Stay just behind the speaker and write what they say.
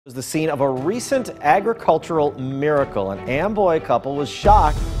Was the scene of a recent agricultural miracle. An Amboy couple was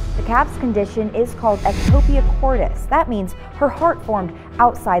shocked. The calf's condition is called ectopia cordis. That means her heart formed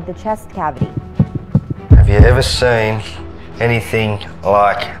outside the chest cavity. Have you ever seen anything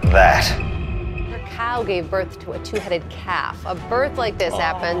like that? Her cow gave birth to a two-headed calf. A birth like this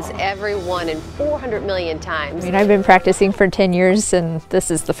happens every 1 in 400 million times. I mean, I've been practicing for 10 years and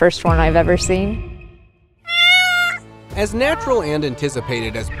this is the first one I've ever seen. As natural and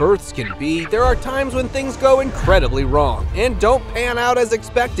anticipated as births can be, there are times when things go incredibly wrong and don't pan out as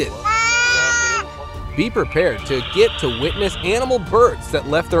expected. Be prepared to get to witness animal births that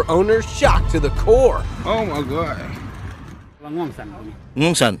left their owners shocked to the core. Oh my God.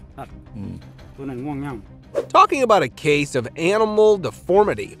 Talking about a case of animal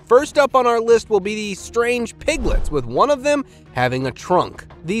deformity, first up on our list will be these strange piglets, with one of them having a trunk.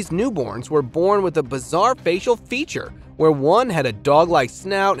 These newborns were born with a bizarre facial feature, where one had a dog-like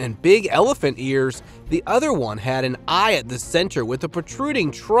snout and big elephant ears, the other one had an eye at the center with a protruding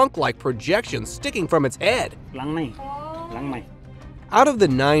trunk-like projection sticking from its head. Out of the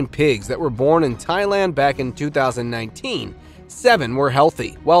 9 pigs that were born in Thailand back in 2019, 7 were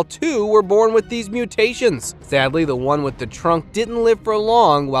healthy, while 2 were born with these mutations. Sadly, the one with the trunk didn't live for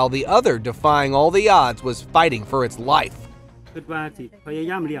long, while the other, defying all the odds, was fighting for its life.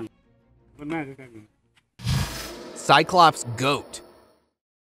 Cyclops goat.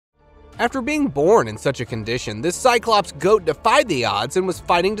 After being born in such a condition, this Cyclops goat defied the odds and was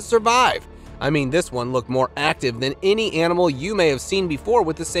fighting to survive. I mean, this one looked more active than any animal you may have seen before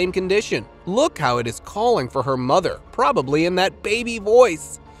with the same condition. Look how it is calling for her mother, probably in that baby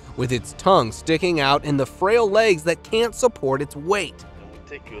voice, with its tongue sticking out and the frail legs that can't support its weight.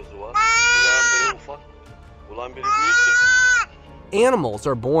 Animals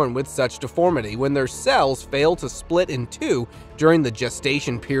are born with such deformity when their cells fail to split in 2 during the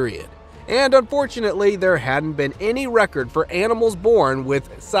gestation period. And unfortunately, there hadn't been any record for animals born with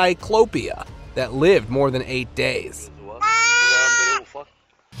cyclopia that lived more than 8 days.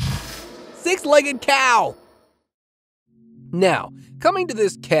 6-legged cow! Now, coming to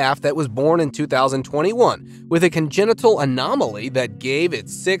this calf that was born in 2021 with a congenital anomaly that gave it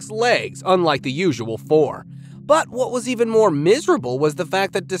 6 legs, unlike the usual 4. But what was even more miserable was the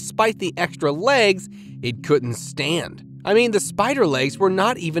fact that despite the extra legs, it couldn't stand. I mean, the spider legs were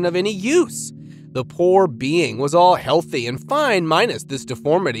not even of any use. The poor being was all healthy and fine minus this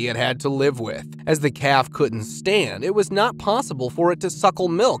deformity it had to live with. As the calf couldn't stand, it was not possible for it to suckle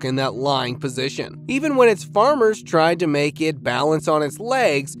milk in that lying position. Even when its farmers tried to make it balance on its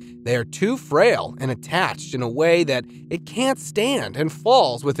legs, they are too frail and attached in a way that it can't stand and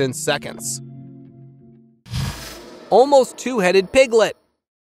falls within seconds. Almost 2-headed piglet.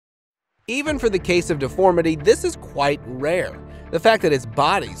 Even for the case of deformity, this is quite rare. The fact that its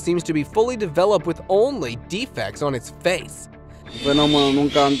body seems to be fully developed with only defects on its face. This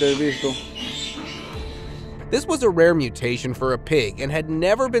was a rare mutation for a pig and had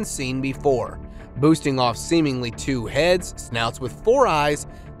never been seen before. Boosting off seemingly 2 heads, snouts with 4 eyes,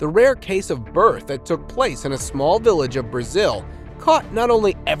 the rare case of birth that took place in a small village of Brazil caught not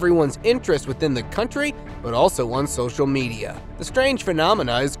only everyone's interest within the country, but also on social media. The strange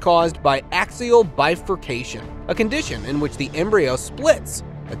phenomena is caused by axial bifurcation, a condition in which the embryo splits,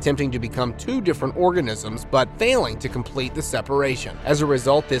 attempting to become 2 different organisms but failing to complete the separation. As a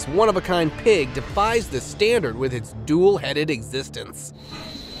result, this one-of-a-kind pig defies the standard with its dual-headed existence.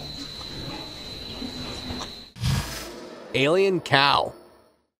 Alien cow.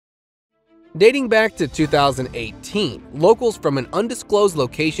 Dating back to 2018, locals from an undisclosed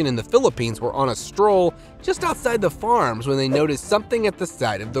location in the Philippines were on a stroll just outside the farms when they noticed something at the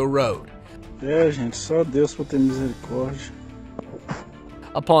side of the road. Só Deus pra ter misericórdia.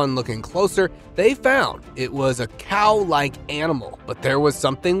 Upon looking closer, they found it was a cow-like animal, but there was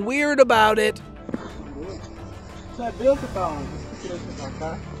something weird about it.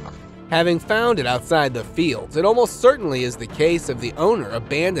 Having found it outside the fields, it almost certainly is the case of the owner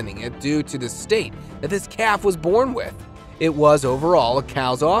abandoning it due to the state that this calf was born with. It was overall a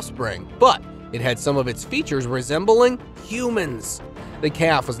cow's offspring, but it had some of its features resembling humans. The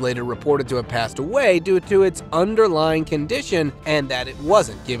calf was later reported to have passed away due to its underlying condition and that it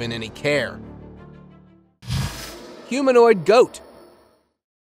wasn't given any care. Humanoid goat.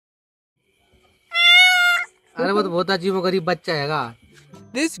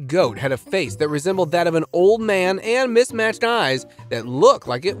 This goat had a face that resembled that of an old man and mismatched eyes that looked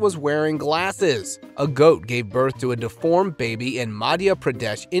like it was wearing glasses. A goat gave birth to a deformed baby in Madhya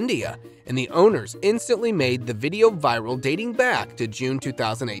Pradesh, India, and the owners instantly made the video viral dating back to June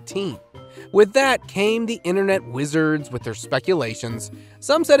 2018. With that came the internet wizards with their speculations.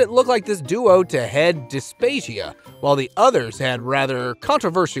 Some said it looked like this duo to head dysphagia, while the others had rather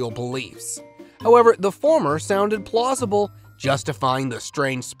controversial beliefs. However, the former sounded plausible, justifying the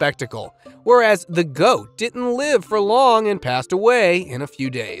strange spectacle, whereas the goat didn't live for long and passed away in a few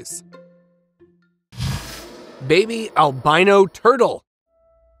days. Baby albino turtle.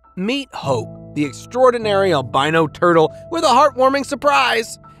 Meet Hope, the extraordinary albino turtle with a heartwarming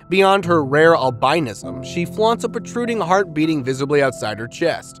surprise. Beyond her rare albinism, she flaunts a protruding heart beating visibly outside her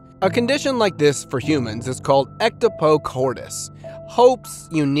chest. A condition like this for humans is called ectopocordis. Hope's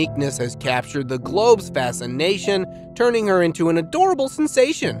uniqueness has captured the globe's fascination, turning her into an adorable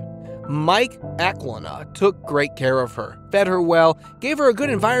sensation. Mike Aquilina took great care of her, fed her well, gave her a good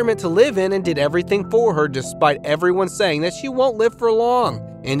environment to live in, and did everything for her despite everyone saying that she won't live for long.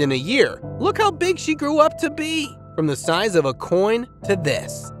 And in a year, look how big she grew up to be. From the size of a coin to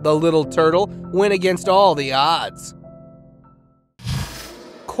this, the little turtle went against all the odds.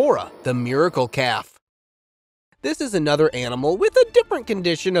 Cora, the miracle calf. This is another animal with a different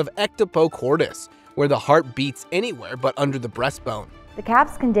condition of ectopocordis, where the heart beats anywhere but under the breastbone. The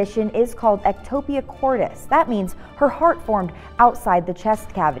calf's condition is called ectopia cordis. That means her heart formed outside the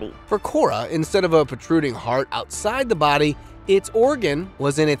chest cavity. For Cora, instead of a protruding heart outside the body, its organ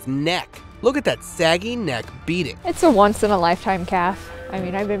was in its neck. Look at that saggy neck beating. It's a once-in-a-lifetime calf. I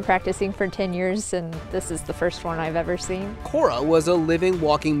mean, I've been practicing for 10 years, and this is the first one I've ever seen. Cora was a living,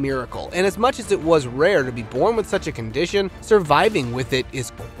 walking miracle, and as much as it was rare to be born with such a condition, surviving with it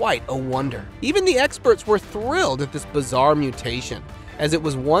is quite a wonder. Even the experts were thrilled at this bizarre mutation, as it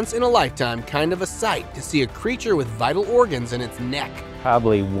was once in a lifetime kind of a sight to see a creature with vital organs in its neck.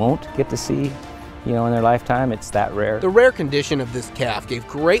 Probably won't get to see, in their lifetime. It's that rare. The rare condition of this calf gave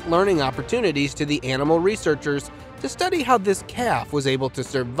great learning opportunities to the animal researchers to study how this calf was able to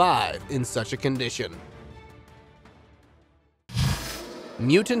survive in such a condition.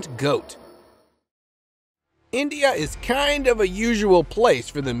 Mutant goat. India is kind of a usual place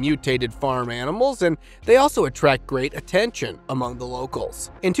for the mutated farm animals, and they also attract great attention among the locals.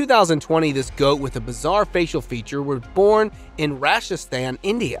 In 2020, this goat with a bizarre facial feature was born in Rajasthan,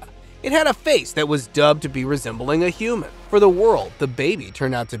 India. It had a face that was dubbed to be resembling a human. For the world, the baby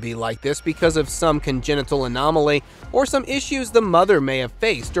turned out to be like this because of some congenital anomaly or some issues the mother may have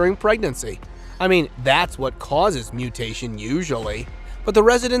faced during pregnancy. I mean, that's what causes mutation usually. But the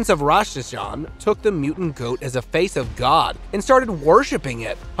residents of Rajasthan took the mutant goat as a face of God and started worshipping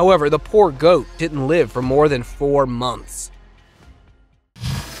it. However, the poor goat didn't live for more than 4 months.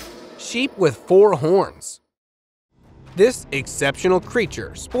 Sheep with 4 horns. This exceptional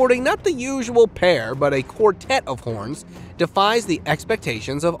creature, sporting not the usual pair but a quartet of horns, defies the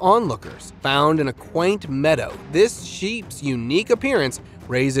expectations of onlookers. Found in a quaint meadow, this sheep's unique appearance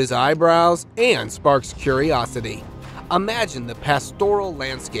raises eyebrows and sparks curiosity. Imagine the pastoral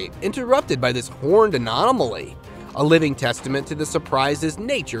landscape interrupted by this horned anomaly, a living testament to the surprises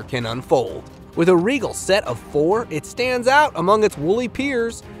nature can unfold. With a regal set of 4, it stands out among its woolly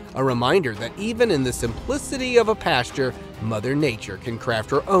peers, a reminder that even in the simplicity of a pasture, Mother Nature can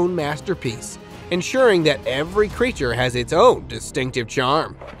craft her own masterpiece, ensuring that every creature has its own distinctive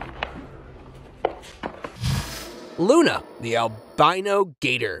charm. Luna, the albino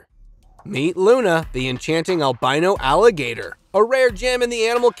gator. Meet Luna, the enchanting albino alligator, a rare gem in the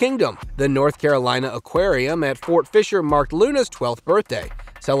animal kingdom. The North Carolina Aquarium at Fort Fisher marked Luna's 12th birthday,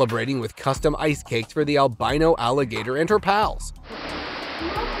 celebrating with custom ice cakes for the albino alligator and her pals.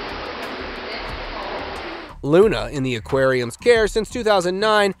 Luna, in the aquarium's care since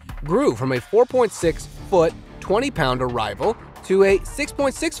 2009, grew from a 4.6-foot, 20-pound arrival to a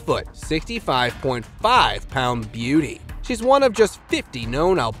 6.6-foot, 65.5-pound beauty. She's one of just 50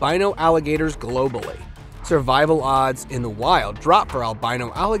 known albino alligators globally. Survival odds in the wild drop for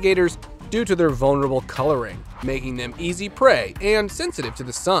albino alligators due to their vulnerable coloring, making them easy prey and sensitive to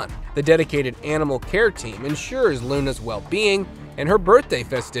the sun. The dedicated animal care team ensures Luna's well-being, and her birthday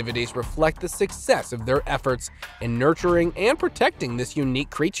festivities reflect the success of their efforts in nurturing and protecting this unique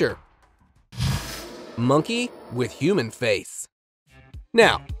creature. Monkey with human face.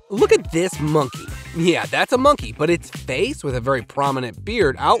 Now, look at this monkey. Yeah, that's a monkey, but its face with a very prominent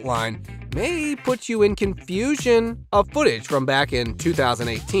beard outline may put you in confusion. A footage from back in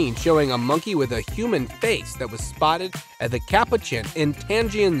 2018 showing a monkey with a human face that was spotted at the Capuchin in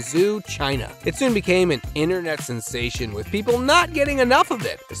Tianjin Zoo, China. It soon became an internet sensation, with people not getting enough of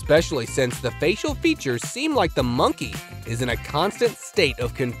it, especially since the facial features seem like the monkey is in a constant state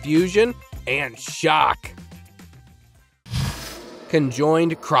of confusion and shock.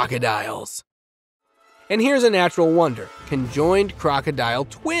 Conjoined crocodiles. And here's a natural wonder: conjoined crocodile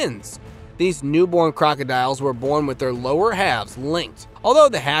twins. These newborn crocodiles were born with their lower halves linked, although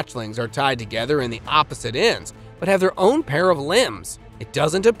the hatchlings are tied together in the opposite ends, but have their own pair of limbs. It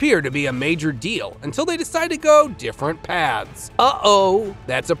doesn't appear to be a major deal until they decide to go different paths. Uh-oh,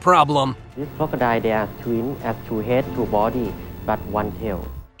 that's a problem. This crocodile, they are twin, as two head, two body, but one tail.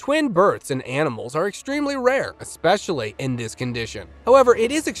 Twin births in animals are extremely rare, especially in this condition. However,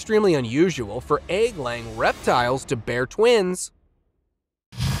 it is extremely unusual for egg-laying reptiles to bear twins.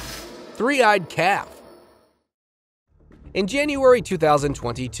 Three-eyed calf. In January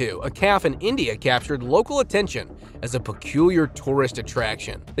 2022, a calf in India captured local attention as a peculiar tourist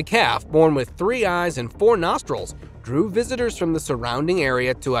attraction. The calf, born with 3 eyes and 4 nostrils, drew visitors from the surrounding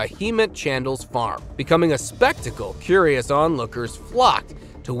area to Hemant Chandal's farm. Becoming a spectacle, curious onlookers flocked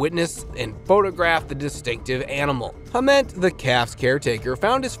to witness and photograph the distinctive animal. Hemant, the calf's caretaker,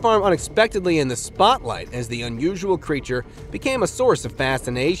 found his farm unexpectedly in the spotlight as the unusual creature became a source of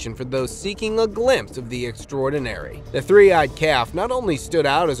fascination for those seeking a glimpse of the extraordinary. The three-eyed calf not only stood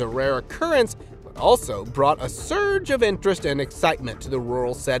out as a rare occurrence, but also brought a surge of interest and excitement to the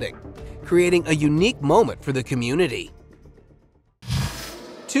rural setting, creating a unique moment for the community.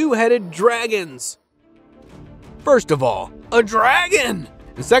 Two-headed dragons. First of all, a dragon!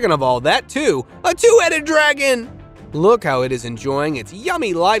 And second of all, that too, a two-headed dragon! Look how it is enjoying its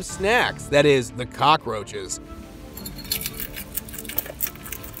yummy live snacks, that is, the cockroaches.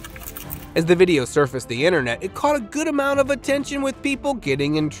 As the video surfaced the internet, it caught a good amount of attention with people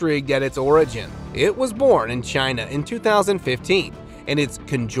getting intrigued at its origin. It was born in China in 2015, and its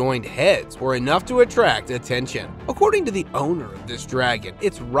conjoined heads were enough to attract attention. According to the owner of this dragon,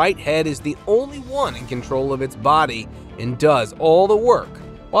 its right head is the only one in control of its body and does all the work,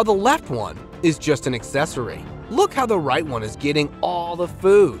 while the left one is just an accessory. Look how the right one is getting all the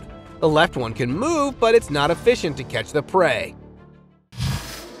food. The left one can move, but it's not efficient to catch the prey.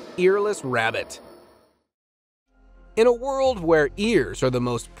 Earless rabbit. In a world where ears are the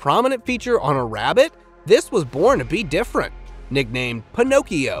most prominent feature on a rabbit, this was born to be different. Nicknamed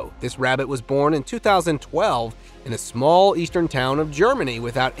Pinocchio, this rabbit was born in 2012 in a small eastern town of Germany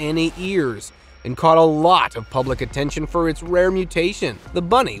without any ears, and caught a lot of public attention for its rare mutation. The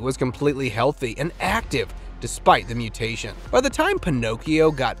bunny was completely healthy and active despite the mutation. By the time Pinocchio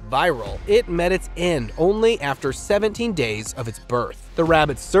got viral, it met its end only after 17 days of its birth. The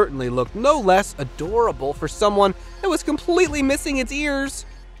rabbit certainly looked no less adorable for someone that was completely missing its ears.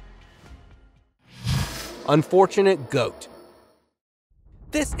 Unfortunate goat.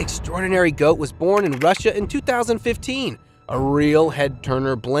 This extraordinary goat was born in Russia in 2015. A real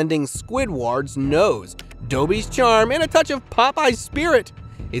head-turner blending Squidward's nose, Dobby's charm, and a touch of Popeye's spirit.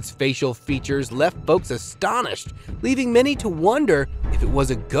 Its facial features left folks astonished, leaving many to wonder if it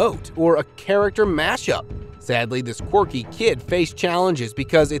was a goat or a character mashup. Sadly, this quirky kid faced challenges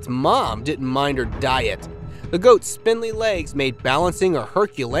because its mom didn't mind her diet. The goat's spindly legs made balancing a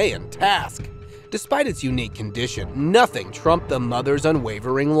Herculean task. Despite its unique condition, nothing trumped the mother's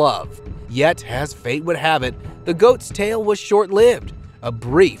unwavering love. Yet, as fate would have it, the goat's tale was short-lived, a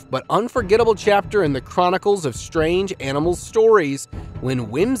brief but unforgettable chapter in the chronicles of strange animal stories when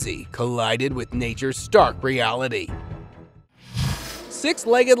whimsy collided with nature's stark reality.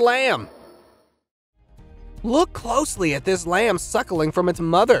 Six-legged lamb. Look closely at this lamb suckling from its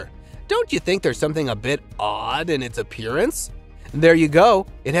mother. Don't you think there's something a bit odd in its appearance? There you go,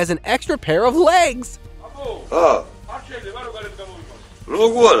 it has an extra pair of legs.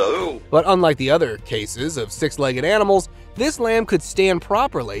 But unlike the other cases of six-legged animals, this lamb could stand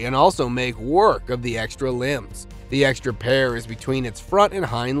properly and also make work of the extra limbs. The extra pair is between its front and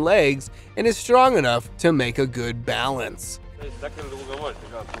hind legs and is strong enough to make a good balance.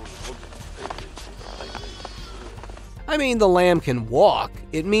 I mean, the lamb can walk.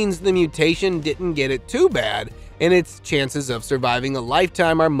 It means the mutation didn't get it too bad, and its chances of surviving a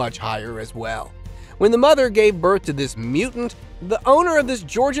lifetime are much higher as well. When the mother gave birth to this mutant, the owner of this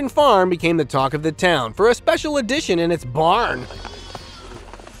Georgian farm became the talk of the town for a special edition in its barn.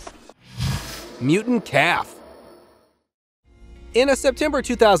 Mutant calf. In a September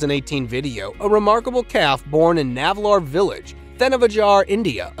 2018 video, a remarkable calf born in Navlar village, Thenavajar,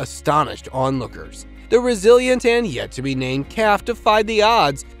 India, astonished onlookers. The resilient and yet-to-be-named calf defied the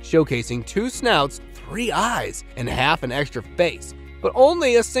odds, showcasing 2 snouts, 3 eyes, and half an extra face, but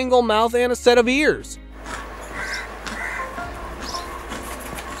only a single mouth and a set of ears.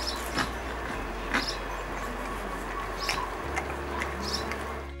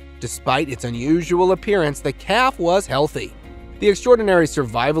 Despite its unusual appearance, the calf was healthy. The extraordinary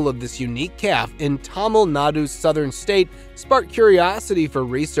survival of this unique calf in Tamil Nadu's southern state sparked curiosity for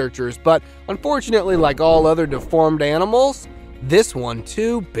researchers, but unfortunately, like all other deformed animals, This one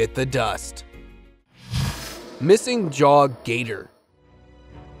too bit the dust. Missing jaw gator.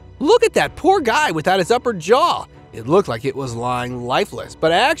 Look at that poor guy without his upper jaw. It looked like it was lying lifeless,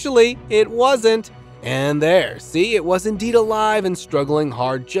 but actually it wasn't. And there, see, it was indeed alive and struggling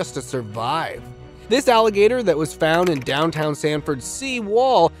hard just to survive. This alligator that was found in downtown Sanford's sea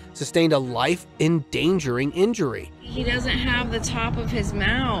wall sustained a life-endangering injury. He doesn't have the top of his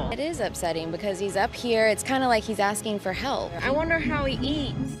mouth. It is upsetting because he's up here. It's kind of like he's asking for help. I wonder how he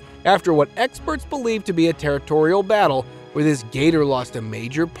eats. After what experts believe to be a territorial battle where this gator lost a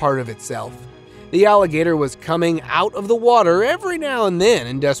major part of itself. The alligator was coming out of the water every now and then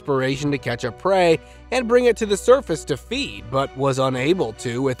in desperation to catch a prey and bring it to the surface to feed, but was unable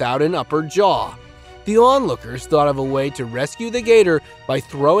to without an upper jaw. The onlookers thought of a way to rescue the gator by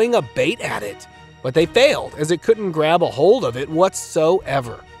throwing a bait at it, but they failed as it couldn't grab a hold of it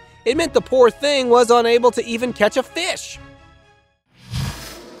whatsoever. It meant the poor thing was unable to even catch a fish.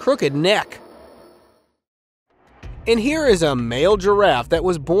 Crooked neck. And here is a male giraffe that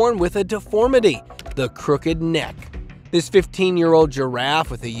was born with a deformity, the crooked neck. This 15-year-old giraffe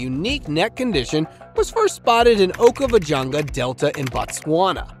with a unique neck condition was first spotted in Okavango Delta in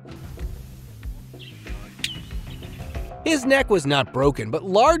Botswana. His neck was not broken, but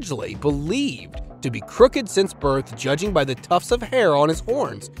largely believed to be crooked since birth, judging by the tufts of hair on his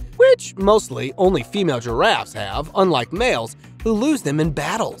horns, which mostly only female giraffes have, unlike males who lose them in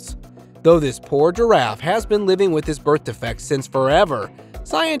battles. Though this poor giraffe has been living with this birth defect since forever,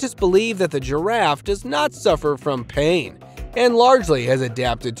 scientists believe that the giraffe does not suffer from pain and largely has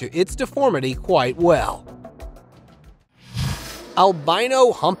adapted to its deformity quite well.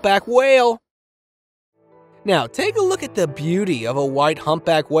 Albino humpback whale. Now take a look at the beauty of a white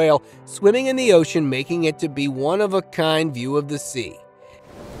humpback whale swimming in the ocean, making it to be one-of-a-kind view of the sea.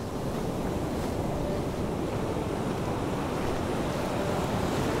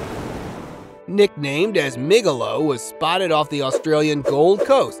 Nicknamed as Migolo, was spotted off the Australian Gold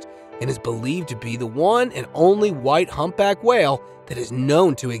Coast and is believed to be the one and only white humpback whale that is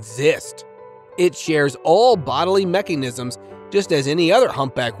known to exist. It shares all bodily mechanisms just as any other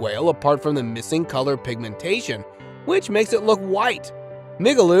humpback whale apart from the missing color pigmentation, which makes it look white.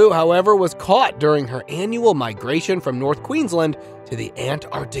 Migolo, however, was caught during her annual migration from North Queensland to the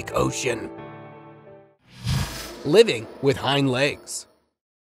Antarctic Ocean. Living with hind legs.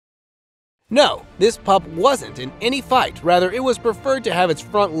 No, this pup wasn't in any fight, rather it was preferred to have its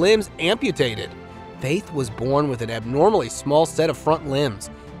front limbs amputated. Faith was born with an abnormally small set of front limbs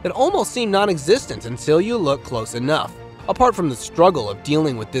that almost seem non-existent until you look close enough. Apart from the struggle of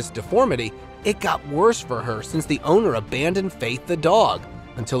dealing with this deformity, it got worse for her since the owner abandoned Faith the dog,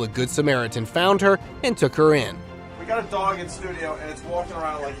 until a good Samaritan found her and took her in. We got a dog in studio and it's walking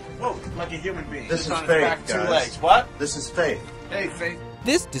around like a human being. This is on its Faith, back, guys. 2 legs. What? This is Faith. Hey, Faith.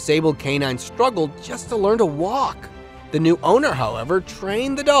 This disabled canine struggled just to learn to walk. The new owner, however,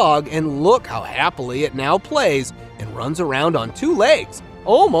 trained the dog, and look how happily it now plays and runs around on 2 legs,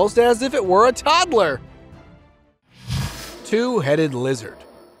 almost as if it were a toddler. Two-headed lizard.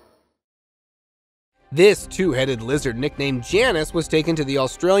 This two-headed lizard, nicknamed Janice, was taken to the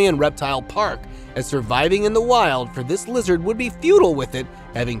Australian Reptile Park, as surviving in the wild for this lizard would be futile with it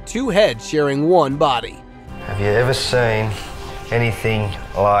having 2 heads sharing 1 body. Have you ever seen anything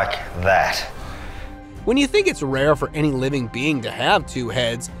like that? When you think it's rare for any living being to have 2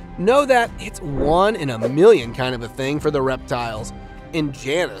 heads, know that it's 1 in a million kind of a thing for the reptiles, and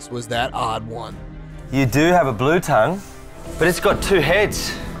Janice was that odd one. You do have a blue tongue, but it's got 2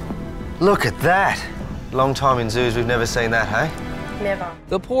 heads. Look at that. Long time in zoos, we've never seen that, hey? Never.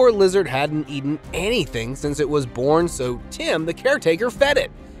 The poor lizard hadn't eaten anything since it was born, so Tim, the caretaker, fed it.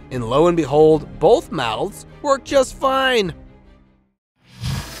 And lo and behold, both mouths worked just fine.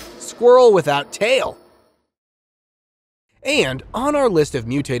 Squirrel without tail. And on our list of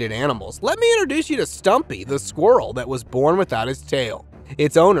mutated animals, let me introduce you to Stumpy, the squirrel that was born without his tail.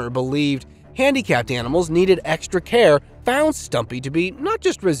 Its owner believed handicapped animals needed extra care, found Stumpy to be not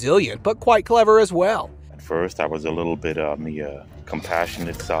just resilient, but quite clever as well. At first, I was a little bit on the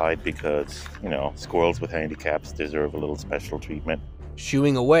compassionate side because, squirrels with handicaps deserve a little special treatment.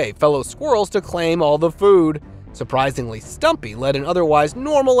 Shooing away fellow squirrels to claim all the food. Surprisingly, Stumpy led an otherwise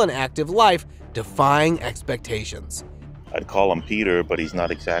normal and active life, defying expectations. I'd call him Peter, but he's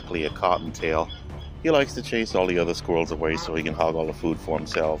not exactly a cottontail. He likes to chase all the other squirrels away so he can hog all the food for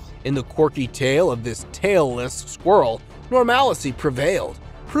himself. In the quirky tale of this tailless squirrel, normalcy prevailed,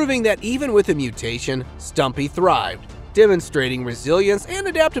 proving that even with a mutation, Stumpy thrived, demonstrating resilience and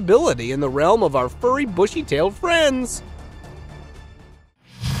adaptability in the realm of our furry, bushy-tailed friends.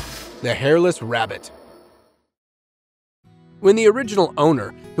 The hairless rabbit. when the original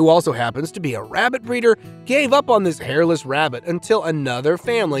owner, who also happens to be a rabbit breeder, gave up on this hairless rabbit until another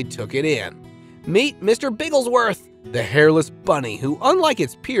family took it in. Meet Mr. Bigglesworth, the hairless bunny who, unlike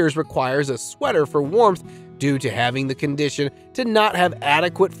its peers, requires a sweater for warmth due to having the condition to not have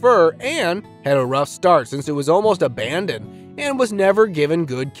adequate fur, and had a rough start since it was almost abandoned and was never given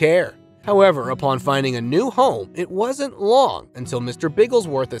good care. However, upon finding a new home, it wasn't long until Mr.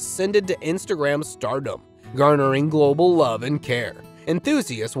 Bigglesworth ascended to Instagram stardom, garnering global love and care.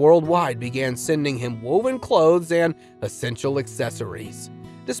 Enthusiasts worldwide began sending him woven clothes and essential accessories.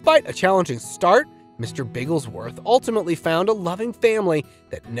 Despite a challenging start, Mr. Bigglesworth ultimately found a loving family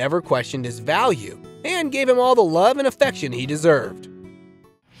that never questioned his value and gave him all the love and affection he deserved.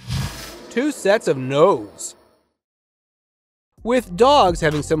 2 sets of nose. With dogs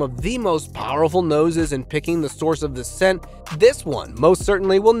having some of the most powerful noses in picking the source of the scent, this one most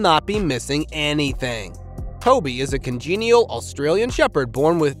certainly will not be missing anything. Toby is a congenial Australian Shepherd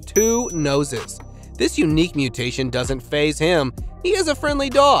born with 2 noses. This unique mutation doesn't faze him. He is a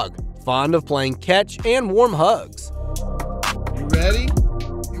friendly dog, fond of playing catch and warm hugs. You ready?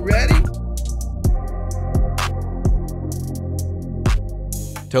 You ready?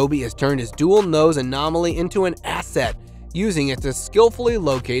 Toby has turned his dual nose anomaly into an asset, using it to skillfully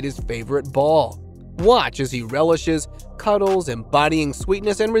locate his favorite ball. Watch as he relishes, cuddles, embodying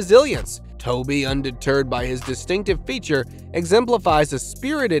sweetness and resilience. Toby, undeterred by his distinctive feature, exemplifies a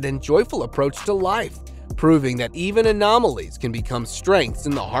spirited and joyful approach to life, proving that even anomalies can become strengths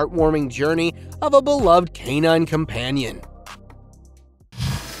in the heartwarming journey of a beloved canine companion.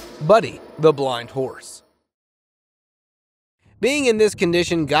 Buddy, the blind horse. Being in this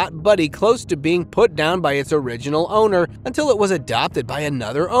condition got Buddy close to being put down by its original owner until it was adopted by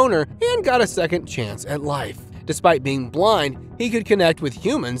another owner and got a second chance at life. Despite being blind, he could connect with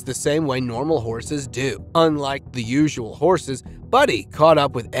humans the same way normal horses do. Unlike the usual horses, Buddy caught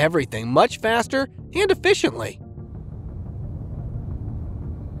up with everything much faster and efficiently.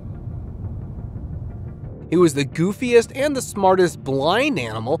 He was the goofiest and the smartest blind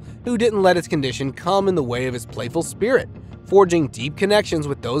animal who didn't let its condition come in the way of his playful spirit, forging deep connections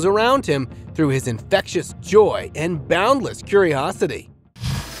with those around him through his infectious joy and boundless curiosity.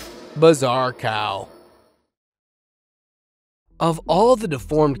 Bizarre cow. Of all the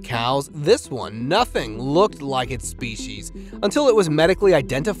deformed cows, this one nothing looked like its species until it was medically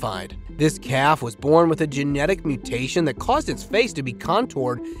identified. This calf was born with a genetic mutation that caused its face to be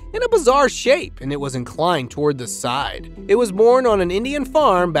contoured in a bizarre shape, and it was inclined toward the side. It was born on an Indian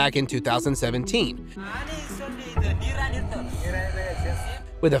farm back in 2017.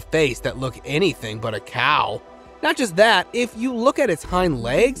 With a face that looked anything but a cow. Not just that, if you look at its hind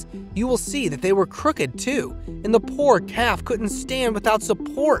legs, you will see that they were crooked too, and the poor calf couldn't stand without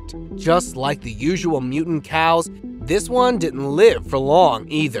support. Just like the usual mutant cows, this one didn't live for long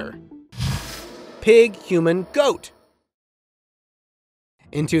either. Pig, human, goat.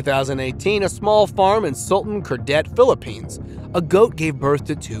 In 2018, a small farm in Sultan Kudarat, Philippines, a goat gave birth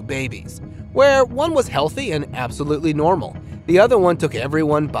to 2 babies, where one was healthy and absolutely normal. The other one took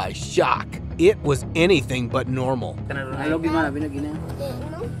everyone by shock. It was anything but normal.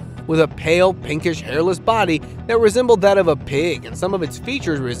 With a pale, pinkish, hairless body that resembled that of a pig and some of its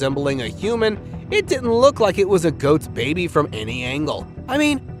features resembling a human, it didn't look like it was a goat's baby from any angle. I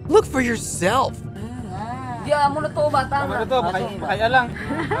mean, look for yourself.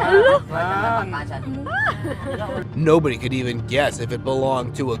 Nobody could even guess if it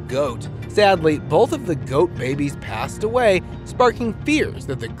belonged to a goat. Sadly, both of the goat babies passed away, sparking fears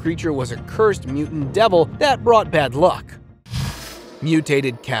that the creature was a cursed mutant devil that brought bad luck.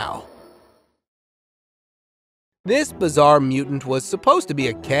 Mutated cow. This bizarre mutant was supposed to be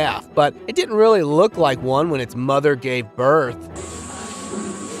a calf, but it didn't really look like one when its mother gave birth.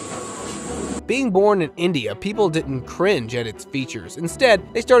 Being born in India, people didn't cringe at its features. Instead,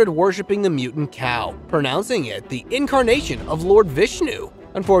 they started worshipping the mutant cow, pronouncing it the incarnation of Lord Vishnu.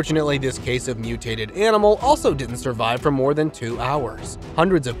 Unfortunately, this case of mutated animal also didn't survive for more than 2 hours.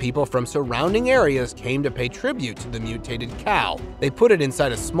 Hundreds of people from surrounding areas came to pay tribute to the mutated cow. They put it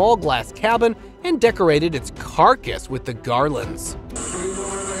inside a small glass cabin and decorated its carcass with the garlands.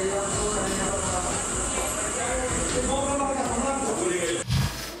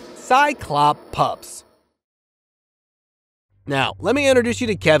 Cyclop pups. Now, let me introduce you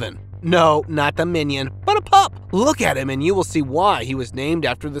to Kevin. No, not the minion, but a pup. Look at him and you will see why he was named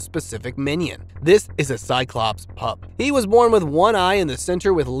after the specific minion. This is a Cyclops pup. He was born with 1 eye in the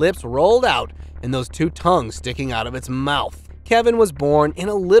center with lips rolled out and those 2 tongues sticking out of its mouth. Kevin was born in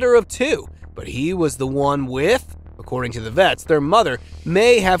a litter of 2, but he was the one with, according to the vets, their mother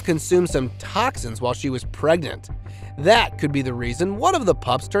may have consumed some toxins while she was pregnant. That could be the reason one of the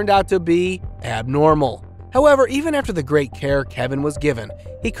pups turned out to be abnormal. However, even after the great care Kevin was given,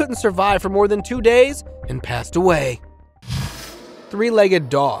 he couldn't survive for more than 2 days and passed away. Three-legged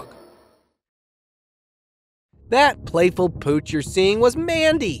dog. That playful pooch you're seeing was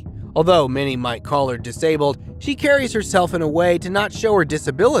Mandy. Although many might call her disabled, she carries herself in a way to not show her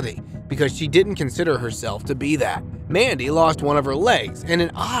disability because she didn't consider herself to be that. Mandy lost one of her legs and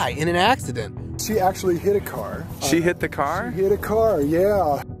an eye in an accident. She actually hit a car. She hit the car? She hit a car,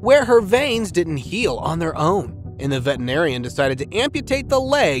 yeah. Where her veins didn't heal on their own, and the veterinarian decided to amputate the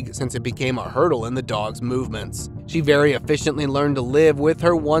leg since it became a hurdle in the dog's movements. She very efficiently learned to live with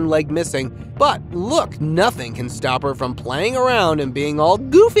her one leg missing, but look, nothing can stop her from playing around and being all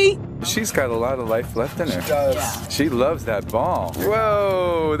goofy. She's got a lot of life left in her. She does. She loves that ball.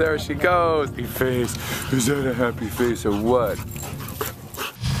 Whoa, there she goes. Happy face. Is that a happy face or what?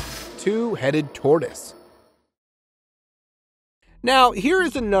 Two-headed tortoise. Now, here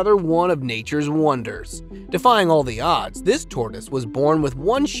is another one of nature's wonders. Defying all the odds, this tortoise was born with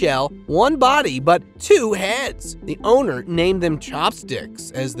one shell, one body, but 2 heads. The owner named them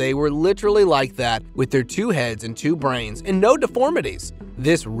chopsticks, as they were literally like that, with their 2 heads and 2 brains, and no deformities.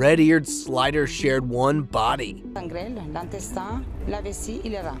 This red-eared slider shared one body.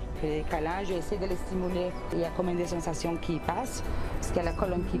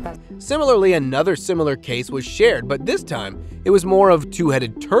 Similarly, another similar case was shared, but this time it was more of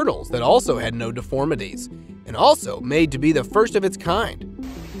 2-headed turtles that also had no deformities, and also made to be the first of its kind.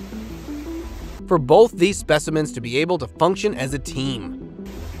 For both these specimens to be able to function as a team.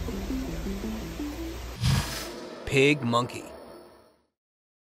 Pig monkey.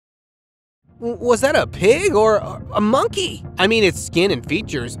 Was that a pig or a monkey? I mean, its skin and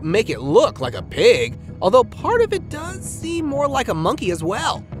features make it look like a pig, although part of it does seem more like a monkey as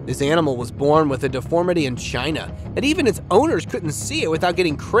well. This animal was born with a deformity in China, and even its owners couldn't see it without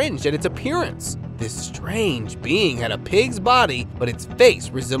getting cringed at its appearance. This strange being had a pig's body, but its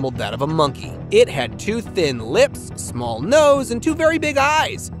face resembled that of a monkey. It had 2 thin lips, small nose, and 2 very big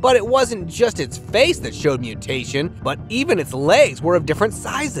eyes. But it wasn't just its face that showed mutation, but even its legs were of different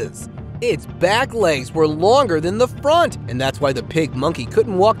sizes. Its back legs were longer than the front, and that's why the pig monkey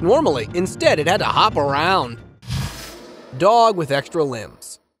couldn't walk normally. Instead, it had to hop around. Dog with extra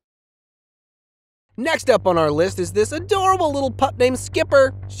limbs. Next up on our list is this adorable little pup named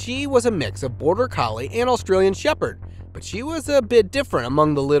Skipper. She was a mix of Border Collie and Australian Shepherd, but she was a bit different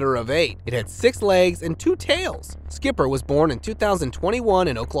among the litter of 8. It had 6 legs and 2 tails. Skipper was born in 2021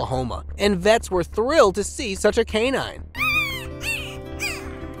 in Oklahoma, and vets were thrilled to see such a canine.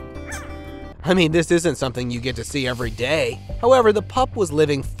 I mean, this isn't something you get to see every day. However, the pup was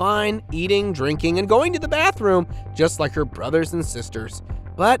living fine, eating, drinking, and going to the bathroom, just like her brothers and sisters.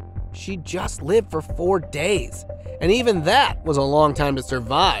 But she just lived for 4 days. And even that was a long time to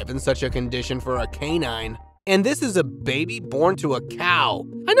survive in such a condition for a canine. And this is a baby born to a cow.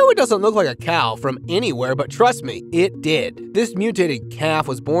 I know it doesn't look like a cow from anywhere, but trust me, it did. This mutated calf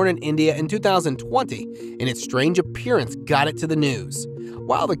was born in India in 2020, and its strange appearance got it to the news.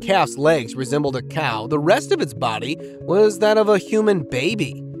 While the calf's legs resembled a cow, the rest of its body was that of a human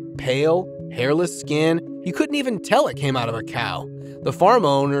baby. Pale, hairless skin, you couldn't even tell it came out of a cow. The farm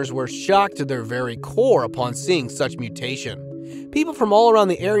owners were shocked to their very core upon seeing such mutation. People from all around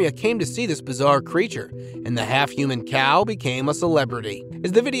the area came to see this bizarre creature, and the half-human cow became a celebrity.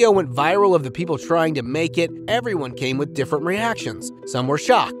 As the video went viral of the people trying to make it, everyone came with different reactions. Some were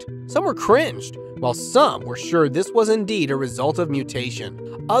shocked, some were cringed, while some were sure this was indeed a result of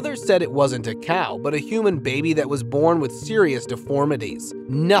mutation. Others said it wasn't a cow, but a human baby that was born with serious deformities.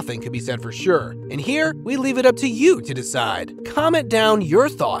 Nothing could be said for sure, and here we leave it up to you to decide. Comment down your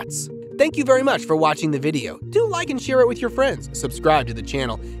thoughts. Thank you very much for watching the video. Do like and share it with your friends, subscribe to the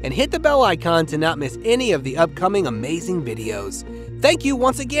channel, and hit the bell icon to not miss any of the upcoming amazing videos. Thank you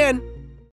once again.